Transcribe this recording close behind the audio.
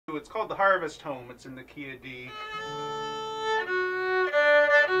It's called the Harvest Home. It's in the key of D.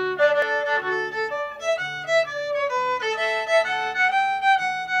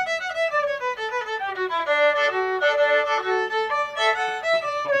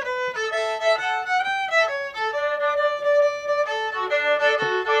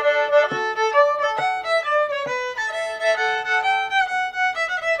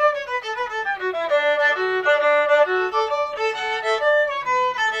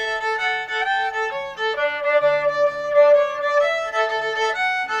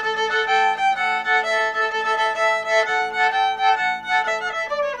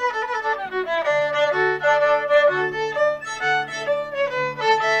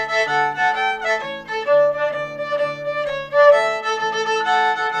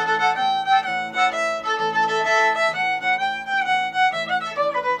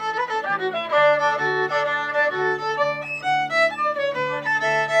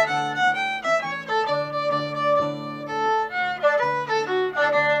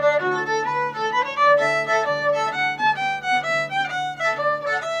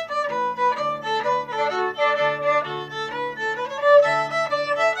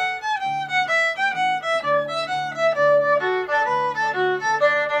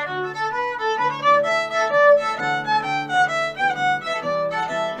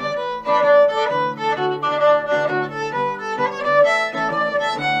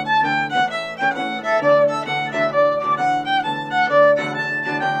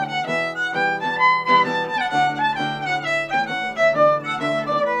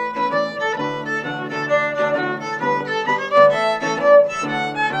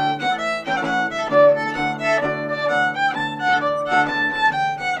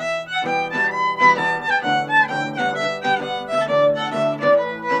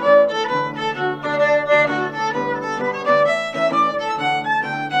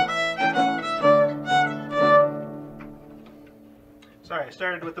 Sorry, I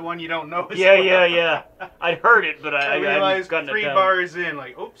started with the one you don't know. Yeah. I'd heard it, but I realized 3 bars in,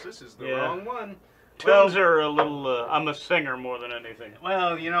 like, oops, this is the wrong one. Tunes are a little, I'm a singer more than anything.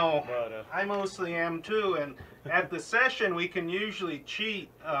 Well, you know, I mostly am too, and at the session we can usually cheat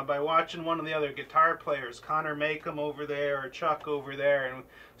by watching one of the other guitar players, Connor Makeham over there or Chuck over there, and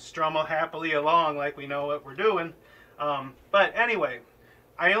strum happily along like we know what we're doing. But anyway,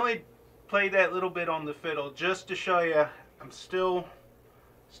 I only played that little bit on the fiddle just to show you I'm still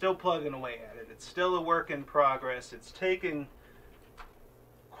plugging away at it. It's still a work in progress. It's taking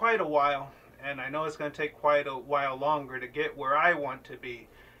quite a while, and I know it's going to take quite a while longer to get where I want to be.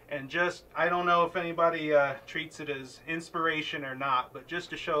 And just, I don't know if anybody treats it as inspiration or not, but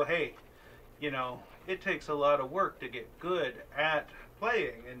just to show, hey, you know, it takes a lot of work to get good at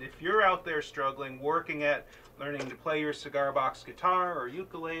playing. And if you're out there struggling, working at learning to play your cigar box guitar or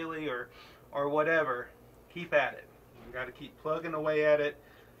ukulele or whatever, keep at it. You got to keep plugging away at it.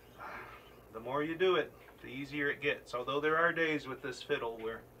 The more you do it, the easier it gets. Although there are days with this fiddle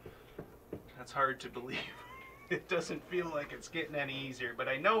where that's hard to believe. It doesn't feel like it's getting any easier, but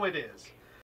I know it is.